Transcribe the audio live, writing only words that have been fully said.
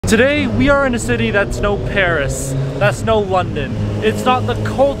Today we are in a city that's no Paris, that's no London. It's not the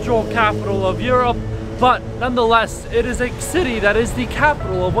cultural capital of Europe, but nonetheless it is a city that is the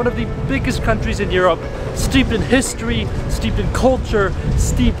capital of one of the biggest countries in Europe, steeped in history, steeped in culture,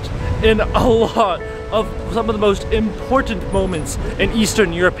 steeped in a lot of some of the most important moments in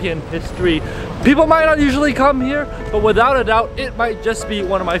Eastern European history. People might not usually come here, but without a doubt it might just be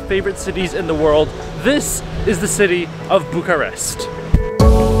one of my favorite cities in the world. This is the city of Bucharest.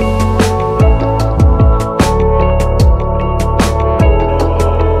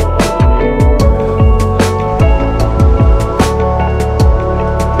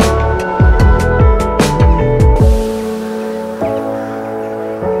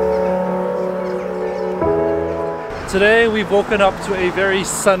 Today we've woken up to a very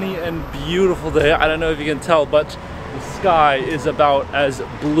sunny and beautiful day. I don't know if you can tell, but the sky is about as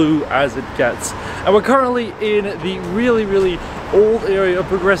blue as it gets. And we're currently in the really old area of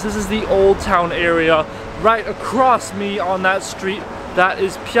Bucharest. This is the old town area. Right across me on that street, that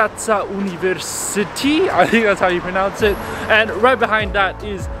is Piața Universității. I think that's how you pronounce it. And right behind that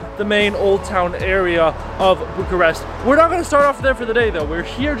is the main old town area of Bucharest. We're not going to start off there for the day though. We're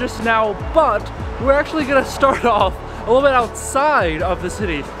here just now, but we're actually going to start off a little bit outside of the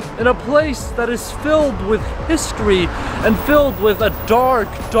city in a place that is filled with history and filled with a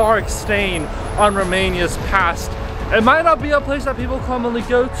dark stain on Romania's past. It might not be a place that people commonly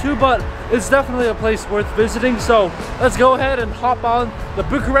go to, but it's definitely a place worth visiting. So let's go ahead and hop on the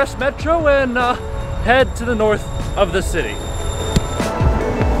Bucharest Metro and head to the north of the city.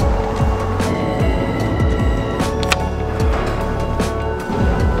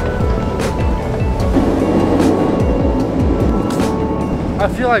 I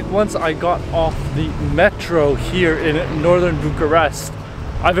feel like once I got off the metro here in northern Bucharest,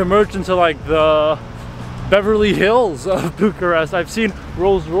 I've emerged into like the Beverly Hills of Bucharest. I've seen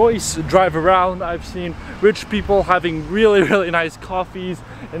Rolls Royce drive around. I've seen rich people having really nice coffees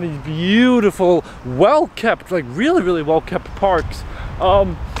in these beautiful, well-kept, like really well-kept parks.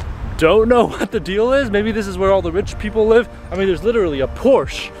 Don't know what the deal is. Maybe this is where all the rich people live. I mean, there's literally a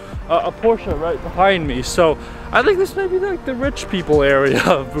Porsche right behind me. So I think this may be like the rich people area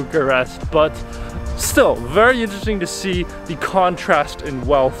of Bucharest, but still very interesting to see the contrast in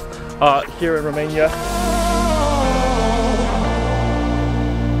wealth here in Romania.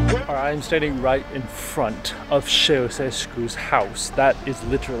 I'm standing right in front of Ceasescu's house. That is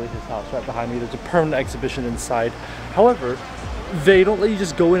literally his house right behind me. There's a permanent exhibition inside. However, they don't let you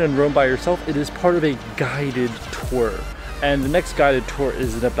just go in and roam by yourself. It is part of a guided tour. And the next guided tour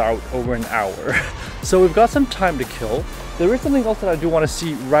is in about over an hour. So we've got some time to kill. There is something else that I do want to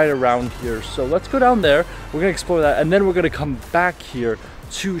see right around here. So let's go down there. We're going to explore that, and then we're going to come back here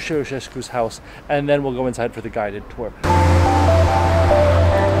to Ceasescu's house, and then we'll go inside for the guided tour.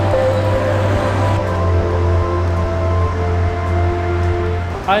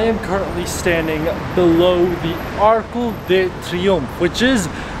 I am currently standing below the Arcul de Triumf, which is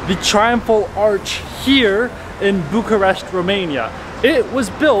the triumphal arch here in Bucharest, Romania. It was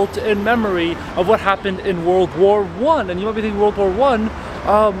built in memory of what happened in World War I. And you might be thinking World War I,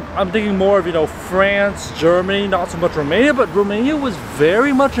 I'm thinking more of, you know, France, Germany, not so much Romania, but Romania was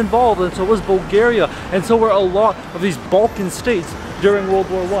very much involved, and so was Bulgaria, and so were a lot of these Balkan states during World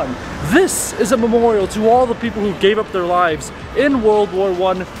War I. This is a memorial to all the people who gave up their lives in World War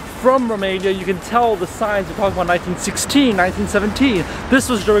I from Romania. You can tell the signs are talking about 1916, 1917. This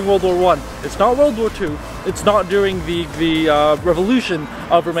was during World War I. It's not World War II. It's not during the revolution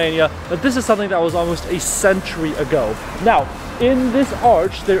of Romania, but this is something that was almost a century ago. Now, in this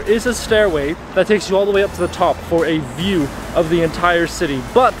arch, there is a stairway that takes you all the way up to the top for a view of the entire city.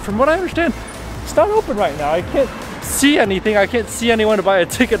 But from what I understand, it's not open right now. I can't see anything. I can't see anyone to buy a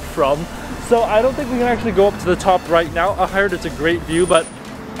ticket from. So I don't think we can actually go up to the top right now. I heard it's a great view, but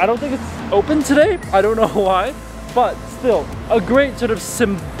I don't think it's open today. I don't know why, but still a great sort of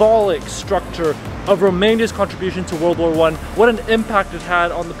symbolic structure of Romania's contribution to World War I, what an impact it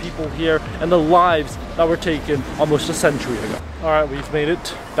had on the people here and the lives that were taken almost a century ago. All right, we've made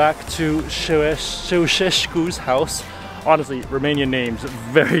it back to Ceausescu's house. Honestly, Romanian names,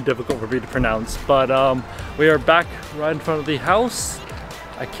 very difficult for me to pronounce, but we are back right in front of the house.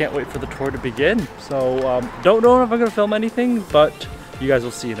 I can't wait for the tour to begin. So don't know if I'm gonna film anything, but you guys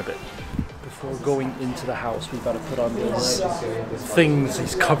will see in a bit. Before going into the house, we've got to put on these things,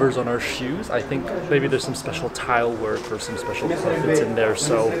 these covers on our shoes. I think maybe there's some special tile work or some special carpets in there,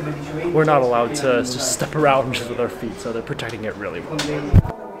 so we're not allowed to just step around just with our feet, so they're protecting it really well.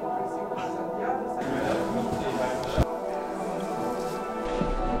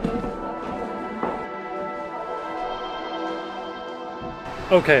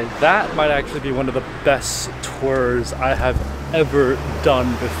 Okay, that might actually be one of the best tours I have ever done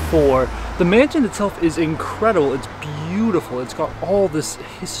before. The mansion itself is incredible. It's beautiful. It's got all this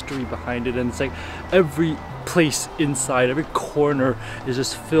history behind it, and it's like every place inside, every corner is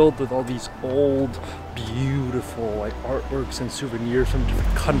just filled with all these old, beautiful like artworks and souvenirs from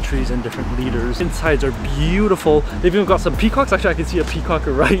different countries and different leaders. Insides are beautiful. They've even got some peacocks. Actually, I can see a peacock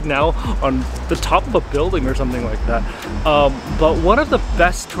right now on the top of a building or something like that. But one of the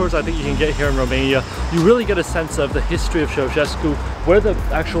best tours I think you can get here in Romania, you really get a sense of the history of Ceausescu, where the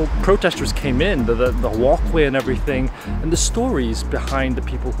actual protesters came in, the walkway and everything, and the stories behind the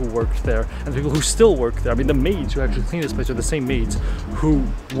people who worked there and the people who still work there. I mean, the maids who actually clean this place are the same maids who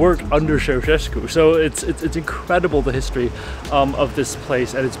worked under Ceausescu. So it's incredible, the history of this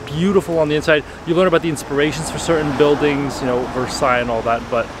place, and it's beautiful on the inside. You learn about the inspirations for certain buildings, you know, Versailles and all that,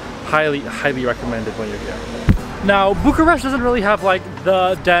 but highly recommended when you're here. Now, Bucharest doesn't really have like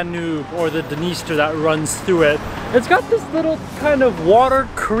the Danube or the Dniester that runs through it. It's got this little kind of water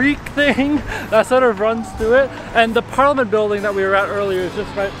creek thing that sort of runs through it, and the Parliament building that we were at earlier is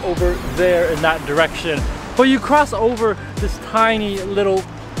just right over there in that direction. But you cross over this tiny little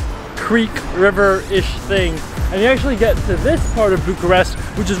creek, river-ish thing, and you actually get to this part of Bucharest,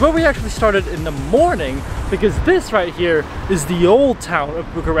 which is where we actually started in the morning, because this right here is the old town of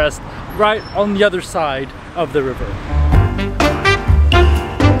Bucharest, right on the other side of the river.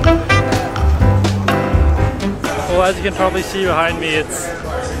 Well, as you can probably see behind me, it's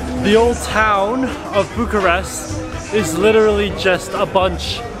the old town of Bucharest is literally just a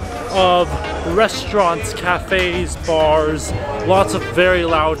bunch of restaurants, cafes, bars, lots of very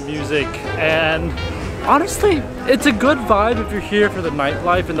loud music, and honestly, it's a good vibe if you're here for the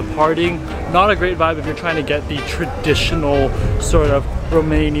nightlife and the partying. Not a great vibe if you're trying to get the traditional sort of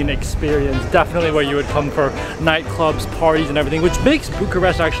Romanian experience. Definitely where you would come for nightclubs, parties and everything, which makes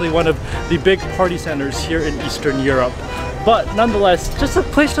Bucharest actually one of the big party centers here in Eastern Europe. But nonetheless, just a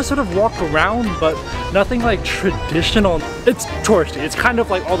place to sort of walk around, but nothing like traditional. It's touristy. It's kind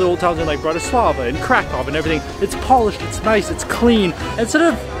of like all the old towns in like Bratislava and Krakow and everything. It's polished, it's nice, it's clean. And sort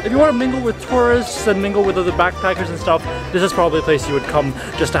of, if you want to mingle with tourists and mingle with other backpackers and stuff, this is probably a place you would come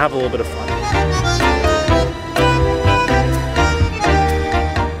just to have a little bit of fun.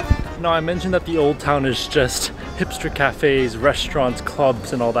 Now, I mentioned that the old town is just hipster cafes, restaurants,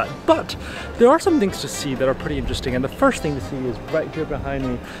 clubs, and all that, but there are some things to see that are pretty interesting, and the first thing to see is right here behind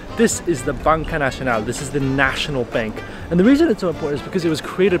me. This is the Banca Națională. This is the national bank, and the reason it's so important is because it was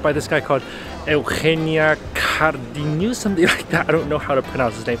created by this guy called Eugenia Cardiniu, something like that. I don't know how to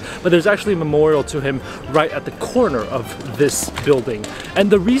pronounce his name, but there's actually a memorial to him right at the corner of this building. And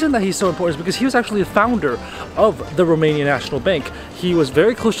the reason that he's so important is because he was actually the founder of the Romanian National Bank. He was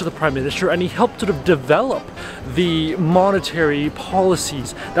very close to the Prime Minister, and he helped sort of develop the monetary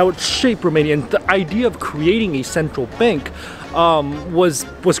policies that would shape Romania. And the idea of creating a central bank was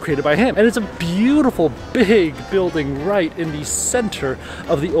created by him. And it's a beautiful big building right in the center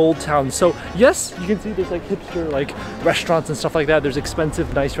of the old town. So yes, you can see there's like hipster like restaurants and stuff like that. There's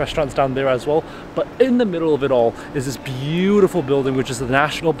expensive nice restaurants down there as well, but in the middle of it all is this beautiful building, which is the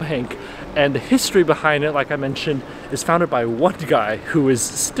National Bank. And the history behind it, like I mentioned, is founded by one guy who is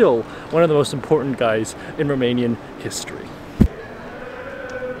still one of the most important guys in Romanian history.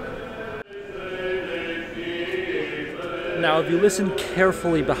 Now, if you listen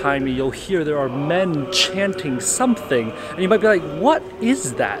carefully behind me, you'll hear there are men chanting something, and you might be like, what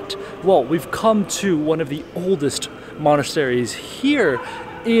is that? Well, we've come to one of the oldest monasteries here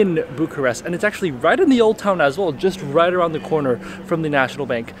in Bucharest, and it's actually right in the old town as well, just right around the corner from the National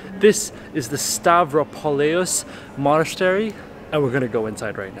Bank. This is the Stavropoleos Monastery, and we're gonna go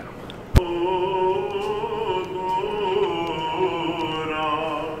inside right now.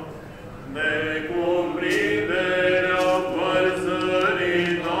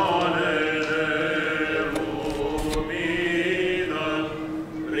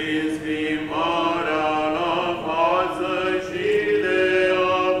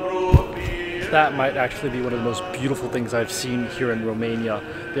 That might actually be one of the most beautiful things I've seen here in Romania.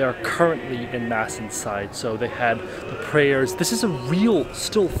 They are currently in mass inside, so they had the prayers. This is a real,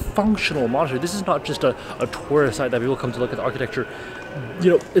 still functional monastery. This is not just a tourist site that people come to look at the architecture.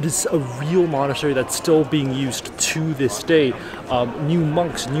 You know, it is a real monastery that's still being used to this day. New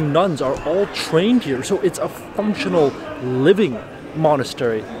monks, new nuns are all trained here, so it's a functional, living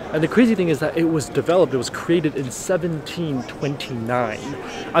monastery. And the crazy thing is that it was created in 1729.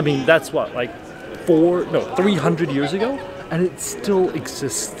 I mean, that's what, like 300 years ago? And it still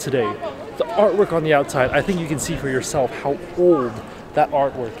exists today. The artwork on the outside, I think you can see for yourself how old that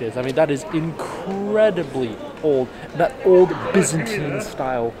artwork is. I mean, that is incredibly old. That old Byzantine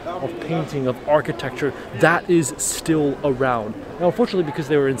style of painting, of architecture, that is still around. Now, unfortunately, because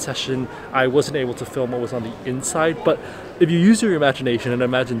they were in session, I wasn't able to film what was on the inside, but if you use your imagination and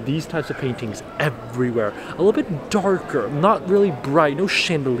imagine these types of paintings everywhere, a little bit darker, not really bright, no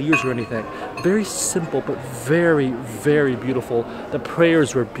chandeliers or anything, very simple but very, very beautiful. The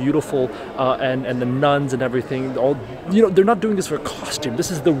prayers were beautiful, and the nuns and everything, all, you know, they're not doing this for a costume.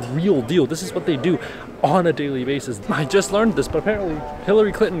 This is the real deal. This is what they do on a daily basis. I just learned this, but apparently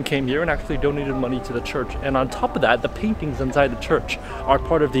Hillary Clinton came here and actually donated money to the church. And on top of that, the paintings inside the church are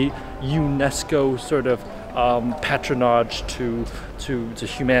part of the UNESCO sort of patronage to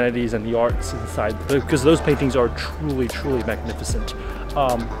humanities and the arts inside, because those paintings are truly, truly magnificent.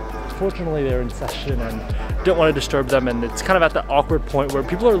 Fortunately, they're in session and don't want to disturb them, and it's kind of at the awkward point where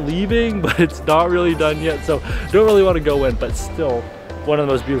people are leaving, but it's not really done yet, so don't really want to go in, but still one of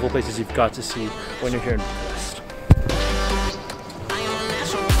the most beautiful places you've got to see when you're here in Bucharest.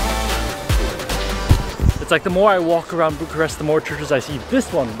 It's like the more I walk around Bucharest, the more churches I see.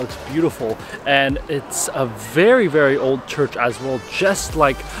 This one looks beautiful, and it's a very, very old church as well, just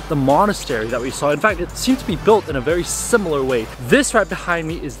like the monastery that we saw. In fact, it seems to be built in a very similar way. This right behind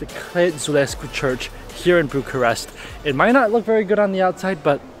me is the Ceasescu church here in Bucharest. It might not look very good on the outside,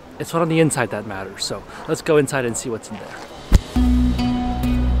 but it's what on the inside that matters. So let's go inside and see what's in there.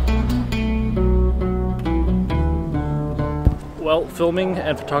 Well, filming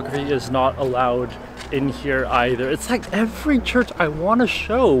and photography is not allowed in here either. It's like every church I want to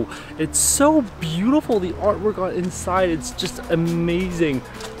show. It's so beautiful, the artwork on inside, it's just amazing,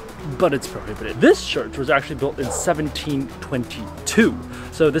 but it's prohibited. This church was actually built in 1722,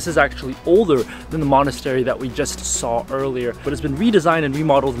 so this is actually older than the monastery that we just saw earlier, but it's been redesigned and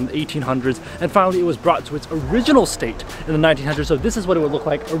remodeled in the 1800s, and finally it was brought to its original state in the 1900s. So this is what it would look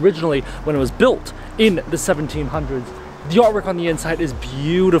like originally when it was built in the 1700s. The artwork on the inside is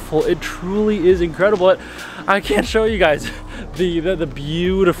beautiful. It truly is incredible. I can't show you guys the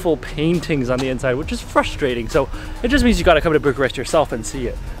beautiful paintings on the inside, which is frustrating. So it just means you gotta come to Bucharest yourself and see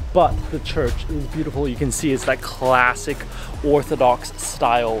it. But the church is beautiful. You can see it's that classic Orthodox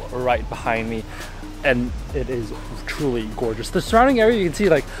style right behind me, and it is truly gorgeous. The surrounding area, you can see,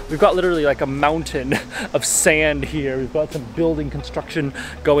 like, we've got literally like a mountain of sand here. We've got some building construction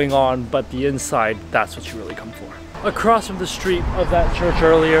going on, but the inside, that's what you really come for. Across from the street of that church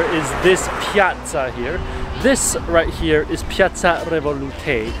earlier is this piazza here. This right here is Piazza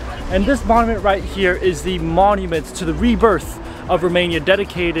Revolute, and this monument right here is the monument to the rebirth of Romania,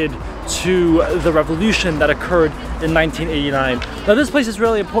 dedicated to the revolution that occurred in 1989. Now this place is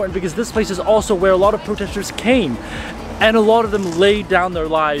really important because this place is also where a lot of protesters came, and a lot of them laid down their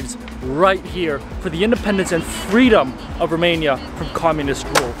lives right here for the independence and freedom of Romania from communist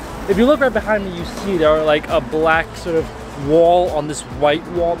rule. If you look right behind me, you see there are like a black sort of wall on this white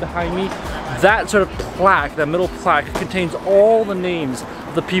wall behind me. That sort of plaque, that middle plaque, contains all the names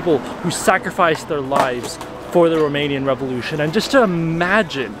of the people who sacrificed their lives for the Romanian Revolution. And just to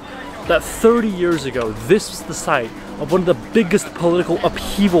imagine that 30 years ago, this was the site of one of the biggest political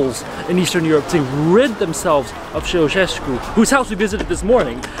upheavals in Eastern Europe, to rid themselves of Ceasescu, whose house we visited this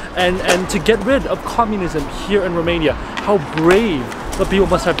morning, and to get rid of communism here in Romania. How brave the people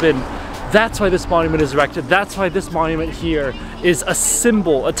must have been. That's why this monument is erected. That's why this monument here is a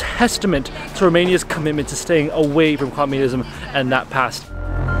symbol, a testament to Romania's commitment to staying away from communism and that past.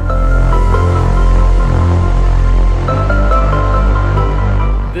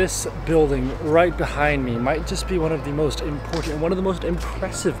 This building right behind me might just be one of the most important, one of the most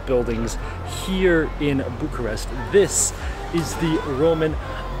impressive buildings here in Bucharest. This is the Roman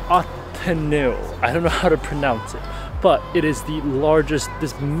Ateneu. I don't know how to pronounce it, but it is the largest,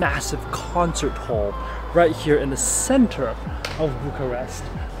 this massive concert hall right here in the center of Bucharest.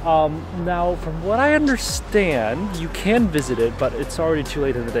 Now, from what I understand, you can visit it, but it's already too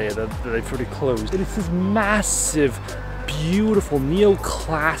late in the day. They've already closed. It is this massive, beautiful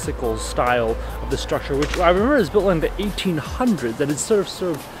neoclassical style of the structure, which I remember is built in the 1800s, and it's sort of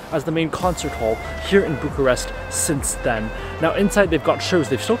served as the main concert hall here in Bucharest since then. Now inside they've got shows,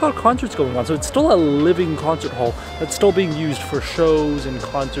 they've still got concerts going on, so it's still a living concert hall that's still being used for shows and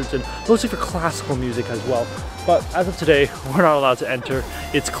concerts, and mostly for classical music as well. But as of today, we're not allowed to enter.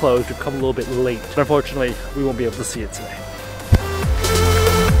 It's closed. We've come a little bit late. And unfortunately, we won't be able to see it today.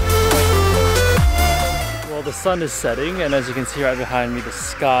 Well, the sun is setting, and as you can see right behind me, the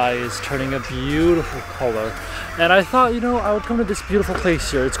sky is turning a beautiful color. And I thought, you know, I would come to this beautiful place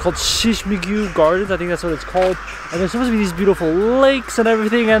here. It's called Ceasescu Gardens, I think that's what it's called. And there's supposed to be these beautiful lakes and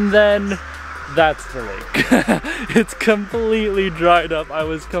everything, and then that's the lake. It's completely dried up. I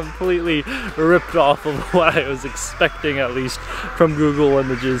was completely ripped off of what I was expecting, at least from Google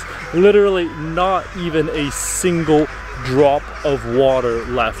Images. Literally not even a single drop of water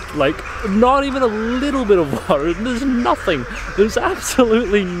left. Like, not even a little bit of water. There's nothing. There's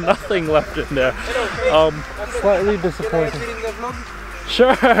absolutely nothing left in there. Slightly disappointing.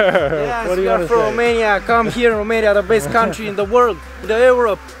 Sure. Yes, what do you are from Romania. Come here, Romania, the best country in the world, the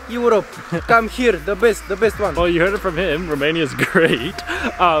Europe. Come here, the best one. Well, you heard it from him. Romania's great.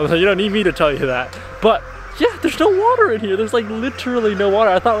 So you don't need me to tell you that. But yeah, there's no water in here. There's like literally no water.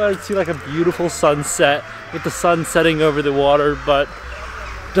 I thought I'd see like a beautiful sunset with the sun setting over the water, but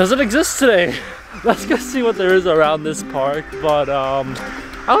doesn't exist today. Let's go see what there is around this park. But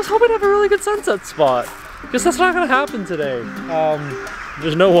I was hoping to have a really good sunset spot. Guess that's not gonna happen today.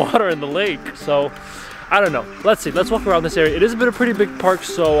 There's no water in the lake, so I don't know. Let's see. Let's walk around this area. It is a pretty big park,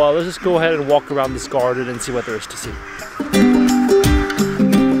 so let's just go ahead and walk around this garden and see what there is to see.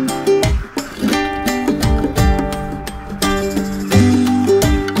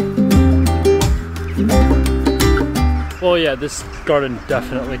 Well, yeah, this garden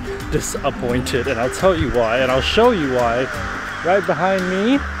definitely disappointed, and I'll tell you why, and I'll show you why. Right behind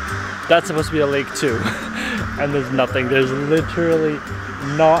me, that's supposed to be a lake too. And there's nothing. There's literally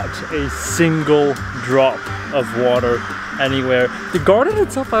not a single drop of water anywhere. The garden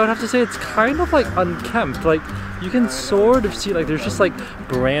itself, I would have to say, it's kind of like unkempt. Like, you can sort of see, like, there's just like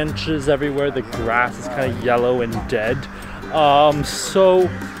branches everywhere. The grass is kind of yellow and dead. So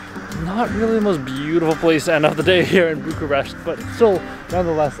not really the most beautiful place to end off the day here in Bucharest, but still,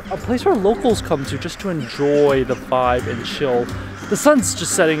 nonetheless, a place where locals come to just to enjoy the vibe and chill. The sun's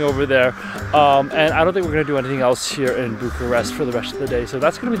just setting over there, and I don't think we're gonna do anything else here in Bucharest for the rest of the day, so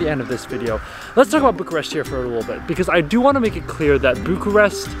that's gonna be the end of this video. Let's talk about Bucharest here for a little bit, because I do want to make it clear that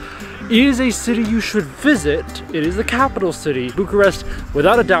Bucharest is a city you should visit. It is the capital city. Bucharest,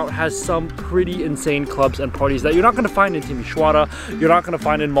 without a doubt, has some pretty insane clubs and parties that you're not gonna find in Timișoara, you're not gonna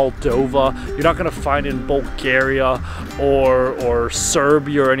find in Moldova, you're not gonna find in Bulgaria or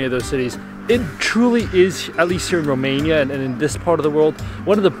Serbia or any of those cities. It truly is, at least here in Romania and in this part of the world,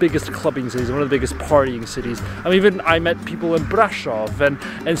 one of the biggest clubbing cities, one of the biggest partying cities. I met people in Brasov and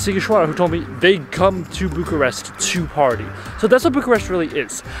Ceasescu who told me they come to Bucharest to party. So that's what Bucharest really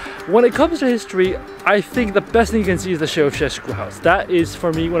is. When it comes to history, I think the best thing you can see is the Ceasescu house. That is,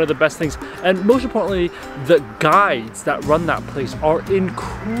 for me, one of the best things. And most importantly, the guides that run that place are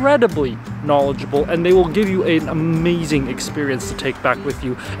incredibly knowledgeable, and they will give you an amazing experience to take back with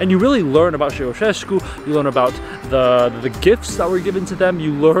you. And you really learn about Ceasescu, you learn about the gifts that were given to them,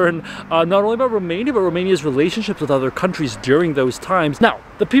 you learn not only about Romania, but Romania's relationships with other countries during those times. Now,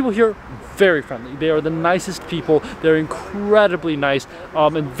 the people here, very friendly. They are the nicest people. They're incredibly nice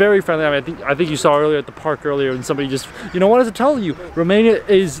and very friendly. I mean, I think you saw earlier at the park earlier, and somebody just, wanted to tell you, Romania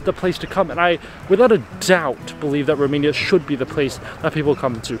is the place to come. And I, without a doubt, believe that Romania should be the place that people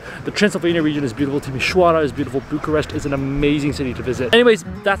come to. The Transylvania region is beautiful. Timișoara is beautiful. Bucharest is an amazing city to visit. Anyways,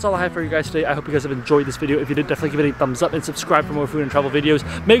 that's all I have for you guys today. I hope you guys have enjoyed this video. If you did, definitely give it a thumbs up and subscribe for more food and travel videos.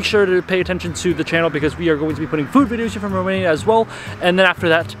 Make sure to pay attention to the channel because we are going to be putting food videos here from Romania as well. And then after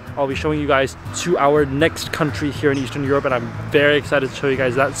that, I'll be showing you guys to our next country here in Eastern Europe, and I'm very excited to show you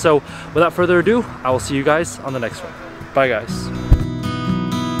guys that. So without further ado, I will see you guys on the next one. Bye guys.